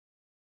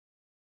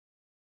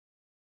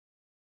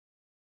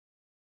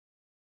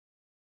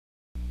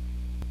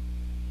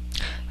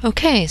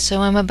Okay,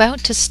 so I'm about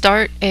to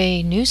start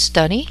a new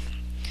study,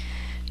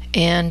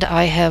 and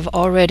I have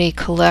already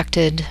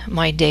collected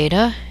my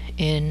data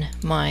in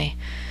my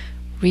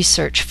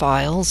research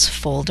files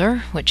folder,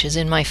 which is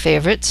in my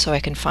favorites so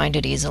I can find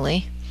it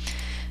easily.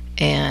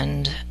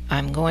 And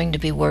I'm going to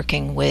be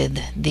working with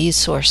these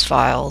source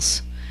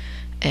files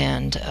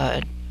and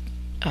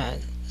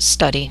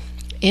study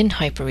in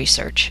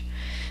HyperRESEARCH.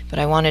 But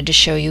I wanted to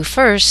show you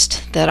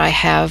first that I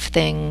have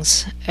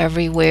things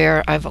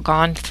everywhere. I've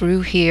gone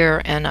through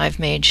here and I've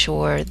made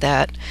sure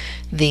that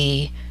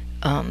the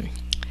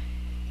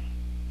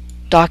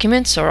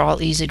documents are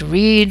all easy to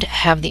read,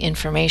 have the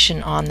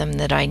information on them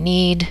that I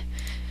need.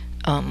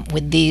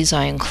 With these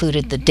I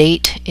included the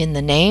date in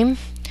the name,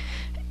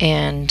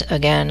 and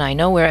again I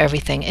know where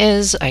everything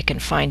is, I can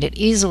find it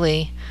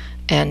easily,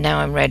 and now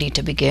I'm ready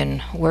to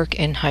begin work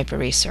in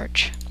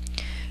HyperRESEARCH.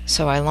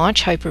 So I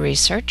launch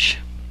HyperRESEARCH.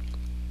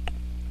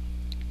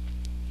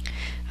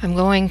 I'm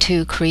going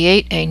to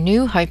create a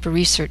new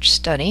HyperRESEARCH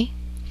study.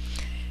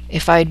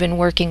 If I'd been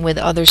working with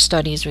other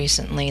studies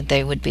recently,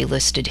 they would be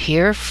listed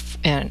here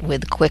and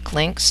with quick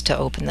links to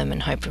open them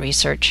in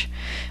HyperRESEARCH.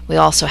 We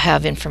also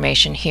have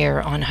information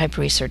here on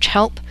HyperRESEARCH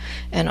Help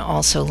and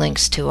also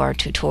links to our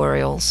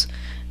tutorials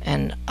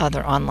and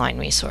other online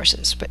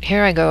resources. But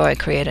here I go, I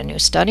create a new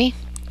study.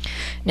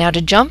 Now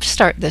to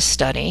jumpstart this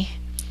study,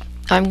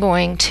 I'm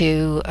going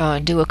to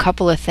do a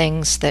couple of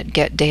things that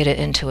get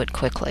data into it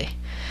quickly.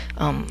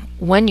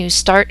 When you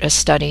start a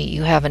study,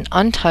 you have an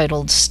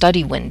untitled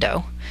study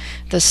window.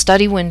 The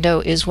study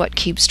window is what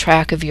keeps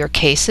track of your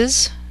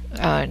cases,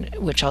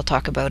 which I'll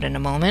talk about in a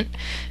moment,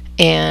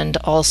 and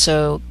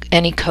also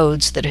any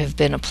codes that have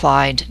been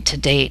applied to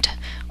date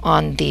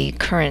on the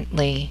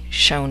currently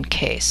shown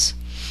case.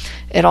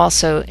 It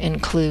also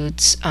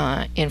includes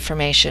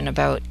information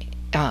about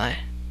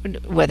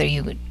whether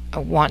you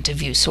want to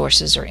view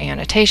sources or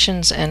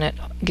annotations, and it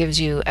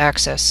gives you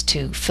access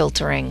to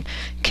filtering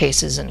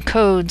cases and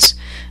codes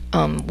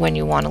when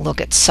you want to look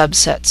at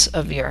subsets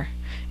of your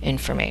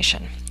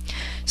information.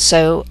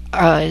 So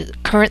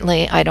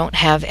currently I don't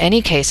have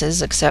any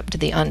cases except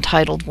the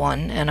untitled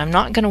one, and I'm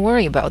not going to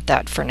worry about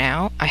that for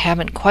now. I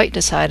haven't quite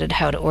decided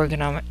how to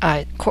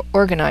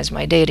organize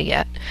my data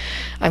yet.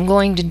 I'm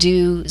going to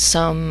do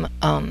some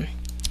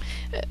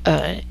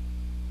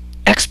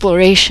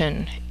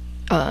exploration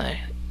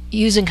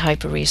using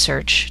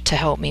HyperRESEARCH to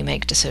help me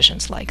make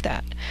decisions like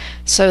that.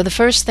 So the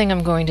first thing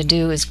I'm going to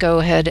do is go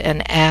ahead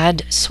and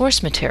add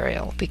source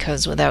material,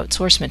 because without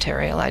source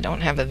material I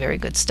don't have a very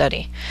good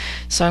study.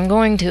 So I'm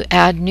going to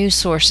add new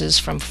sources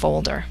from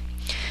folder.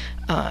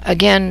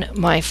 Again,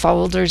 my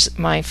files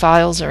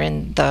are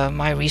in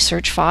my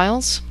research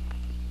files.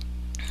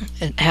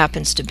 It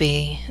happens to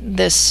be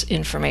this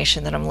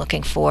information that I'm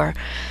looking for.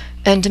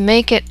 And to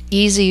make it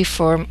easy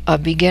for a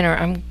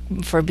beginner,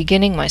 for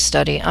beginning my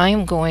study, I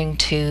am going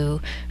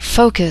to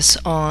focus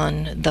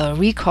on the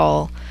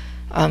recall,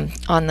 on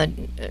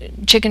the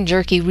chicken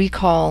jerky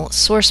recall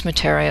source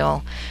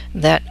material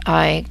that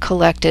I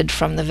collected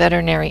from the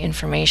Veterinary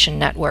Information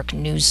Network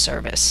news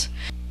service.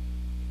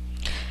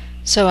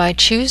 So I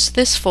choose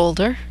this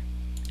folder,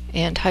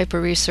 and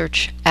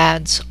HyperRESEARCH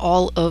adds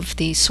all of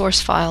the source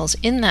files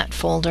in that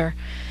folder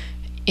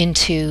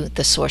into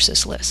the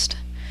sources list.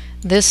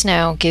 This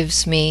now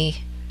gives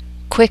me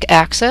quick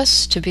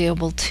access to be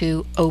able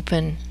to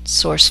open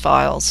source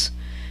files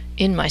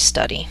in my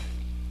study.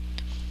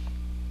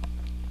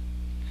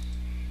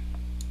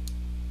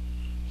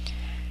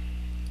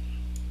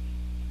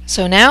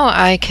 So now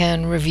I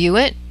can review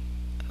it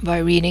by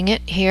reading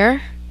it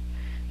here.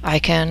 I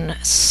can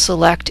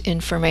select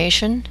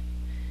information,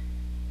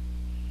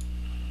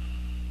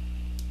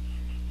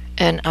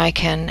 and I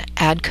can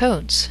add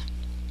codes.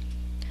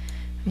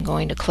 I'm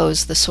going to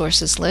close the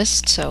sources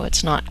list so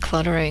it's not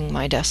cluttering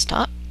my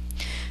desktop.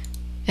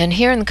 And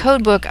here in the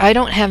code book I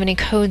don't have any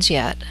codes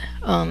yet.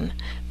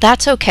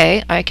 That's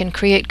okay, I can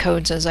create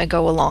codes as I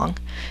go along.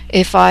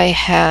 If I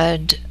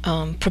had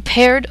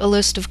prepared a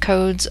list of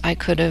codes, I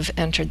could have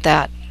entered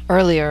that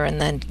earlier and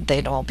then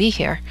they'd all be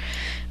here.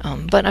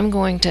 But I'm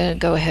going to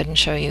go ahead and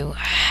show you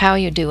how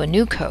you do a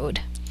new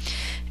code.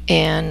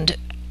 And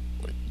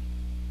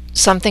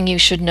something you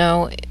should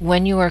know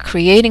when you are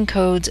creating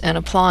codes and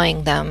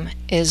applying them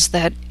is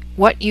that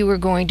what you are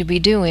going to be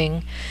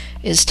doing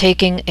is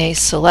taking a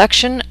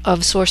selection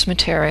of source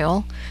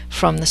material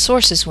from the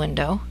sources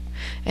window,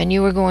 and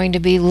you are going to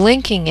be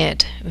linking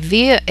it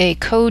via a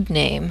code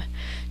name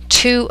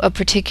to a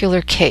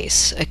particular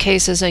case. A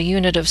case is a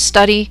unit of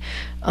study,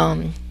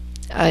 and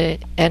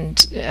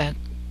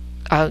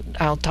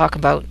I'll talk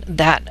about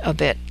that a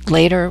bit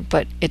later,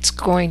 but it's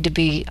going to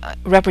be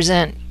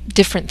represent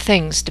different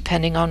things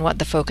depending on what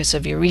the focus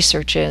of your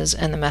research is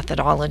and the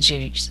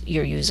methodology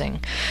you're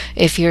using.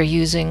 If you're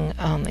doing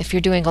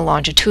a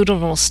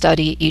longitudinal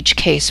study, each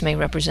case may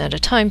represent a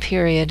time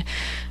period,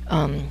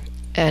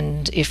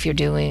 and if you're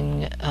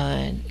doing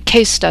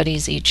case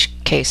studies, each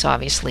case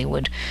obviously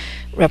would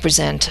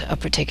represent a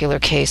particular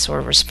case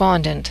or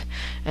respondent,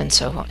 and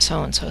so on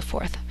and so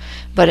forth.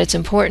 But it's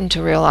important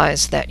to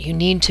realize that you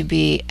need to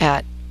be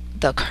at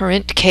the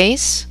current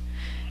case,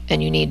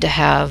 and you need to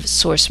have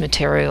source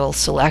material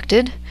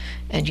selected,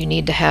 and you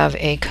need to have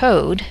a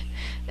code,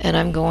 and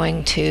I'm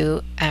going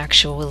to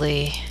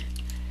actually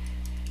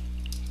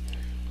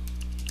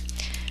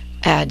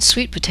add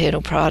sweet potato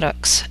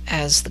products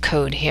as the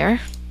code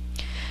here.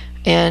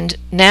 And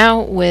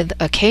now with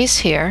a case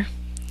here,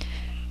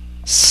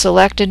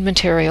 selected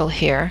material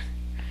here,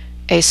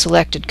 a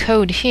selected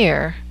code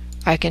here,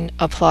 I can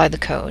apply the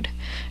code.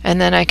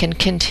 And then I can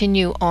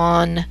continue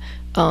on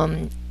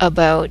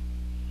about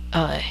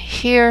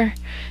here,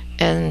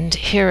 and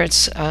here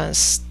it's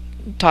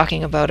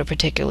talking about a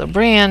particular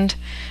brand.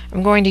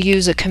 I'm going to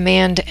use a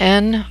Command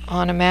N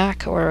on a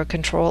Mac or a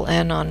Control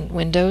N on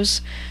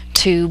Windows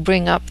to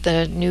bring up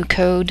the new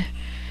code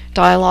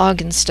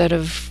dialog instead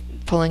of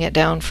pulling it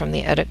down from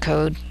the edit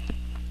code.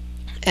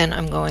 And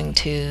I'm going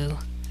to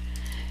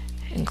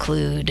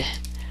include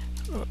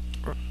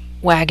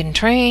wagon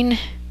train,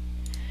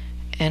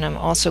 and I'm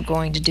also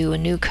going to do a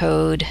new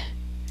code,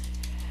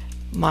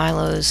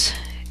 Milo's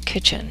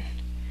Kitchen.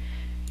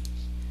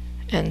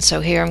 And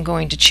so here I'm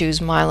going to choose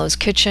Milo's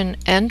Kitchen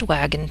and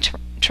wagon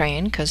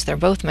train because they're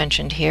both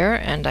mentioned here,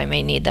 and I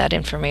may need that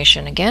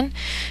information again,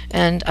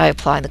 and I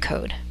apply the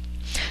code.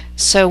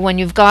 So when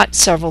you've got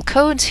several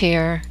codes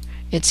here,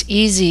 it's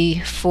easy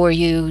for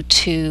you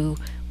to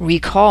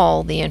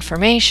recall the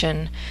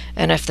information,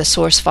 and if the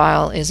source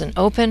file isn't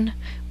open,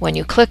 when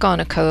you click on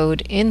a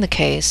code in the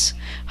case,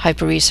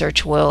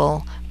 HyperRESEARCH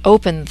will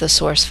open the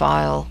source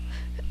file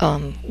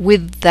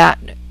with that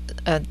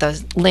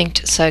the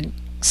linked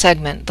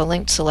segment, the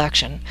linked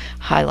selection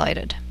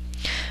highlighted.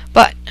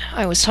 But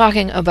I was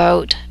talking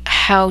about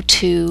how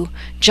to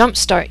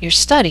jumpstart your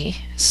study,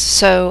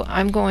 so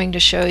I'm going to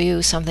show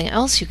you something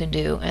else you can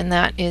do, and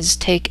that is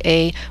take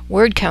a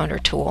word counter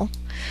tool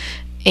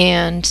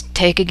and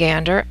take a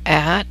gander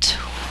at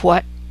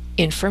what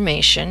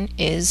information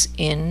is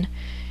in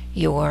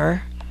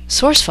your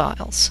source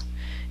files,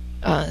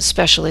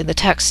 especially the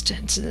text.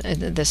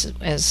 This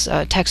is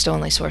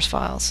text-only source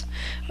files,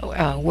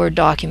 Word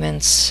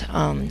documents,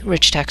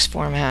 rich text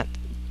format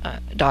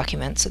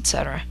documents,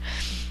 etc.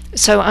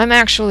 So I'm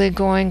actually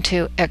going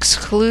to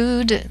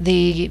exclude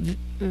the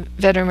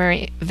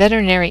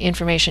Veterinary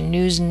Information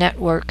News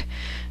Network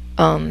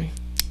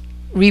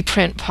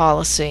reprint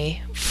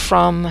policy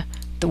from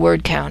the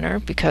word counter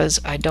because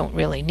I don't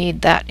really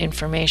need that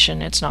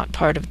information. It's not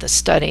part of the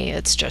study.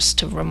 It's just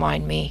to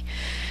remind me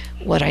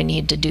what I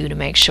need to do to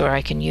make sure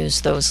I can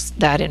use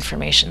that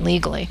information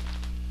legally.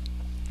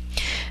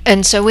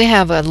 And so we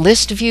have a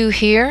list view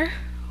here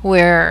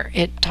where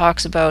it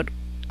talks about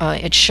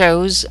it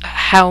shows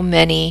how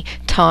many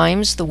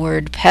times the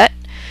word pet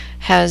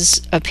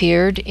has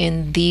appeared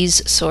in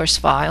these source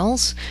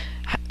files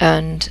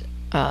and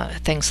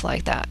things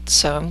like that.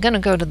 So I'm going to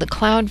go to the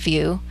cloud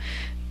view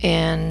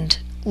and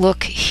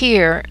look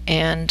here,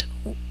 and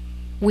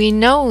we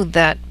know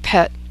that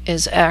pet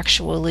is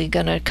actually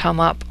going to come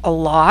up a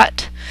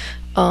lot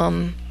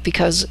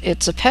because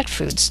it's a pet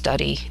food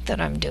study that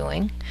I'm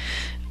doing,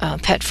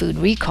 pet food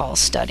recall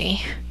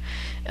study.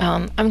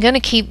 I'm going to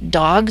keep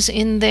dogs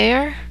in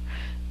there,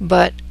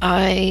 but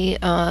I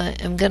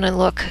am going to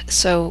look,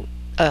 so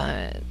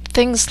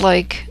things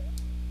like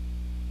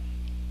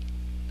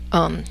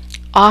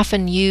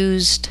often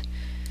used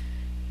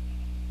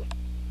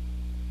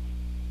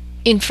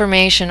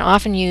information,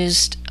 often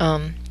used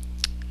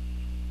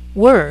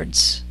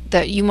words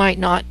that you might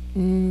not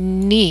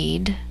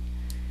need,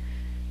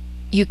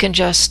 you can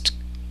just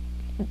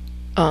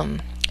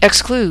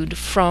exclude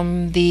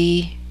from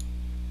the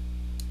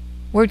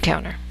word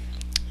counter,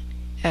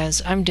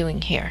 as I'm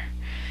doing here.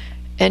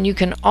 And you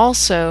can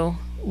also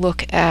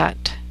look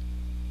at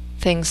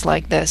things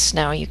like this.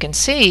 Now you can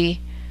see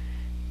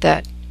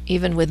that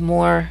even with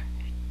more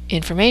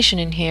information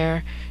in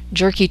here,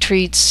 jerky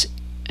treats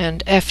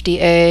and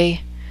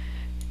FDA,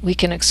 we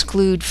can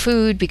exclude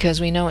food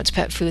because we know it's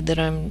pet food that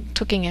I'm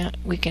looking at.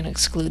 We can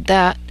exclude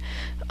that.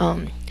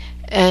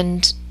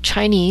 And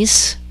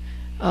Chinese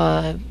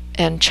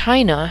and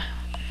China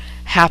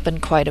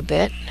happen quite a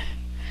bit.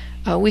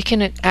 We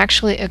can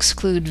actually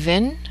exclude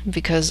VIN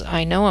because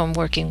I know I'm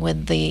working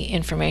with the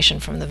information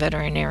from the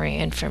Veterinary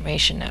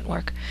Information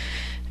Network.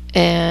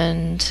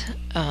 And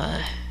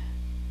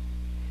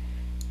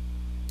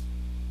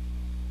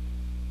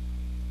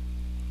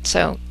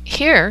so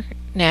here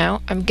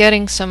now I'm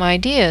getting some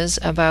ideas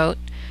about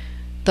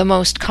the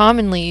most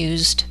commonly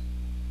used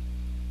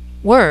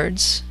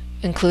words,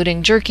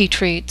 including jerky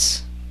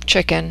treats,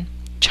 chicken,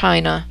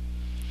 China,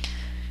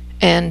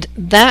 and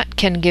that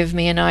can give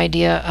me an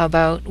idea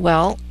about,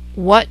 well,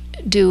 what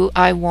do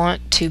I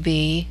want to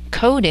be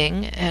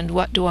coding and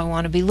what do I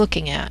want to be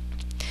looking at?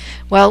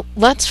 Well,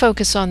 let's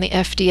focus on the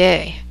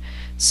FDA.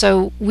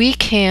 So we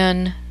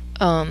can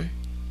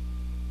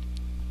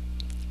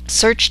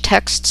search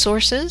text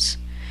sources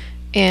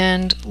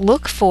and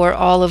look for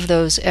all of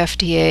those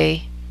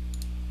FDA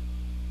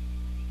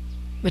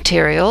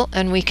material,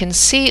 and we can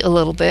see a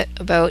little bit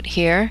about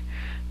here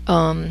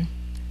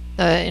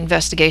The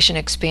investigation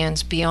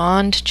expands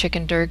beyond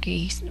chicken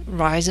turkey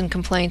rise in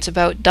complaints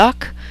about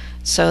duck.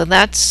 So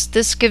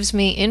this gives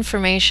me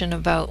information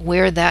about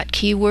where that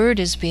keyword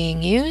is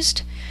being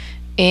used,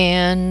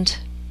 and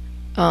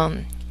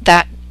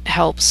that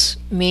helps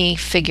me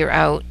figure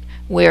out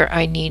where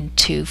I need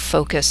to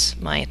focus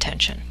my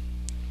attention.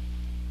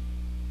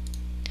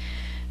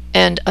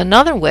 And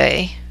another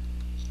way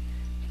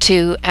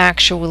to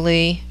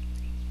actually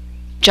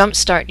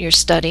jumpstart your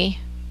study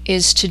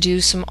is to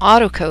do some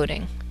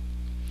autocoding.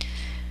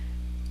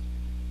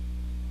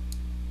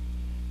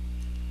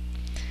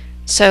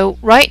 So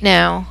right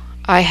now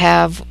I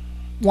have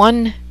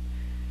one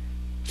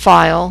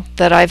file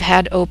that I've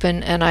had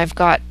open and I've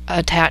got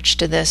attached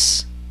to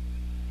this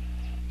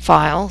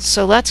file.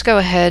 So let's go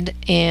ahead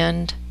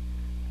and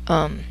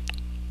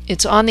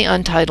it's on the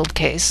untitled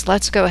case.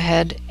 Let's go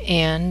ahead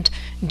and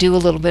do a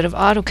little bit of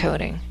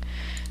autocoding.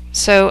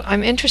 So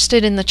I'm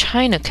interested in the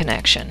China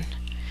connection.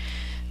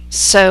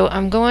 So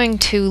I'm going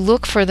to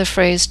look for the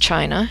phrase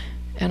China,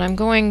 and I'm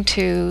going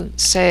to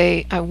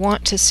say I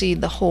want to see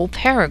the whole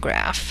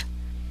paragraph.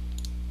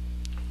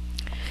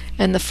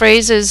 And the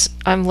phrases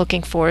I'm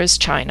looking for is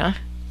China.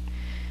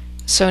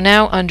 So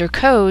now under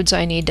codes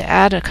I need to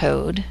add a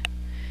code.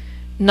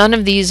 None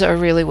of these are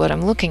really what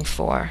I'm looking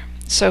for.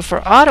 So for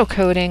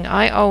autocoding,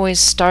 I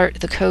always start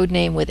the code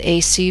name with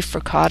AC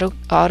for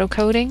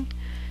autocoding,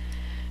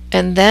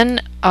 and then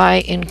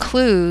I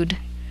include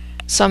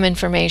some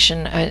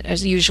information,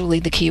 as usually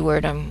the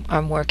keyword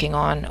I'm working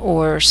on,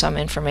 or some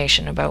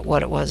information about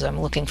what it was I'm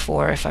looking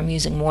for if I'm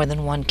using more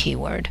than one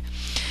keyword.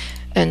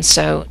 And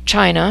so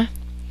China,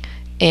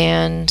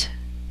 and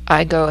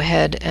I go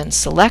ahead and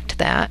select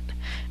that,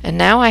 and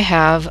now I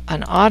have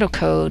an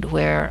autocode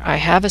where I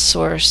have a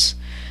source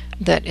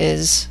that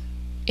is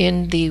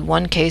in the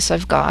one case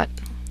I've got.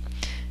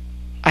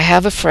 I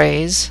have a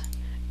phrase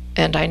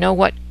and I know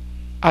what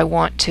I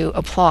want to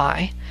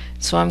apply,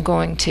 so I'm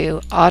going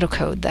to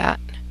autocode that,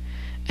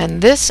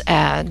 and this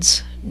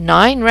adds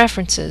 9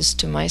 references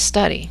to my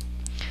study,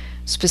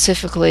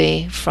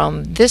 specifically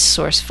from this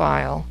source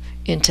file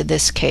into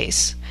this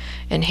case.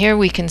 And here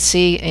we can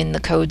see in the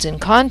codes in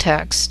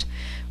context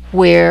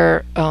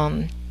where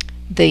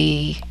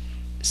the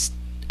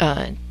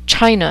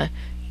China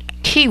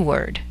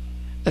keyword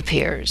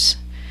appears.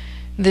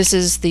 This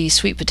is the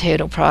sweet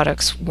potato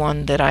products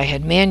one that I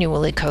had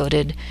manually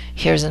coded.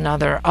 Here's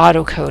another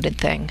auto-coded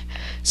thing.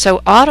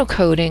 So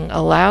auto-coding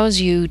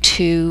allows you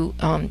to,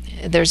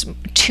 there's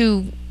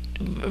 2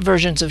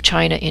 versions of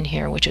China in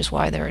here, which is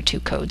why there are 2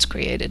 codes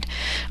created.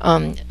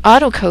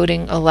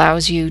 Auto-coding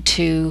allows you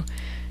to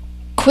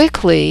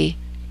quickly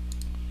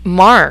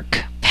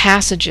mark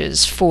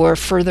passages for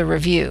further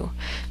review.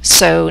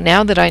 So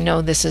now that I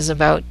know this is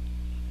about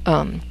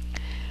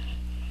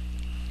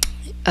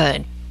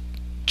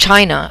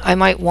China, I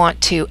might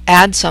want to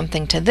add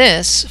something to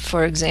this,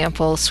 for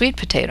example, sweet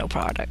potato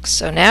products.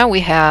 So now we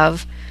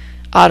have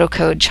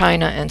autocode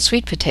China and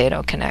sweet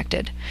potato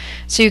connected.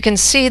 So you can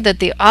see that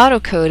the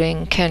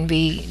autocoding can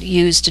be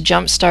used to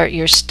jumpstart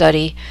your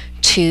study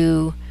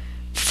to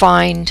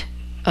find,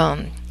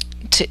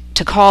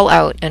 to call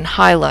out and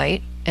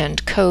highlight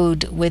and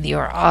code with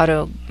your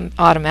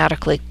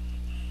automatically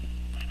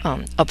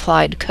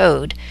applied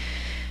code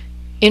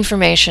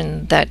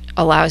information that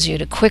allows you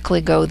to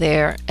quickly go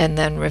there and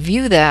then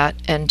review that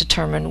and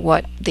determine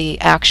what the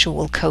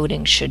actual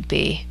coding should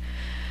be.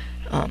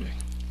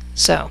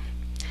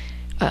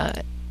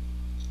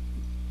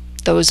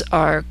 Those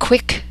are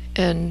quick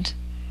and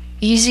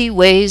easy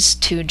ways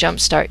to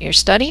jumpstart your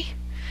study,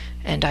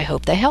 and I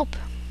hope they help.